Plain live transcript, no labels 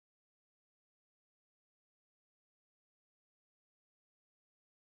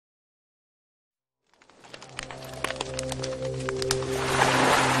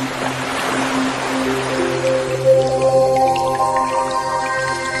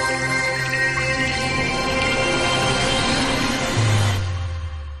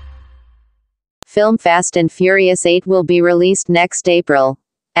Film Fast and Furious 8 will be released next April.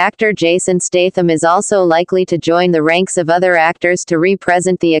 Actor Jason Statham is also likely to join the ranks of other actors to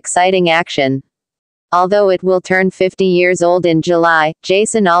represent the exciting action. Although it will turn 50 years old in July,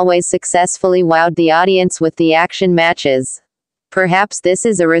 Jason always successfully wowed the audience with the action matches. Perhaps this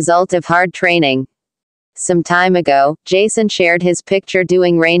is a result of hard training. Some time ago, Jason shared his picture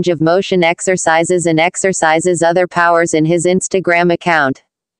doing range of motion exercises and exercises other powers in his Instagram account.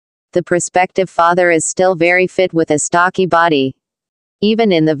 The prospective father is still very fit with a stocky body.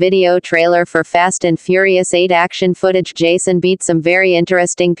 Even in the video trailer for Fast and Furious 8 action footage, Jason beat some very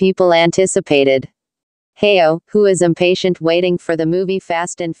interesting people anticipated. Heyo, who is impatient waiting for the movie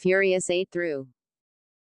Fast and Furious 8 through.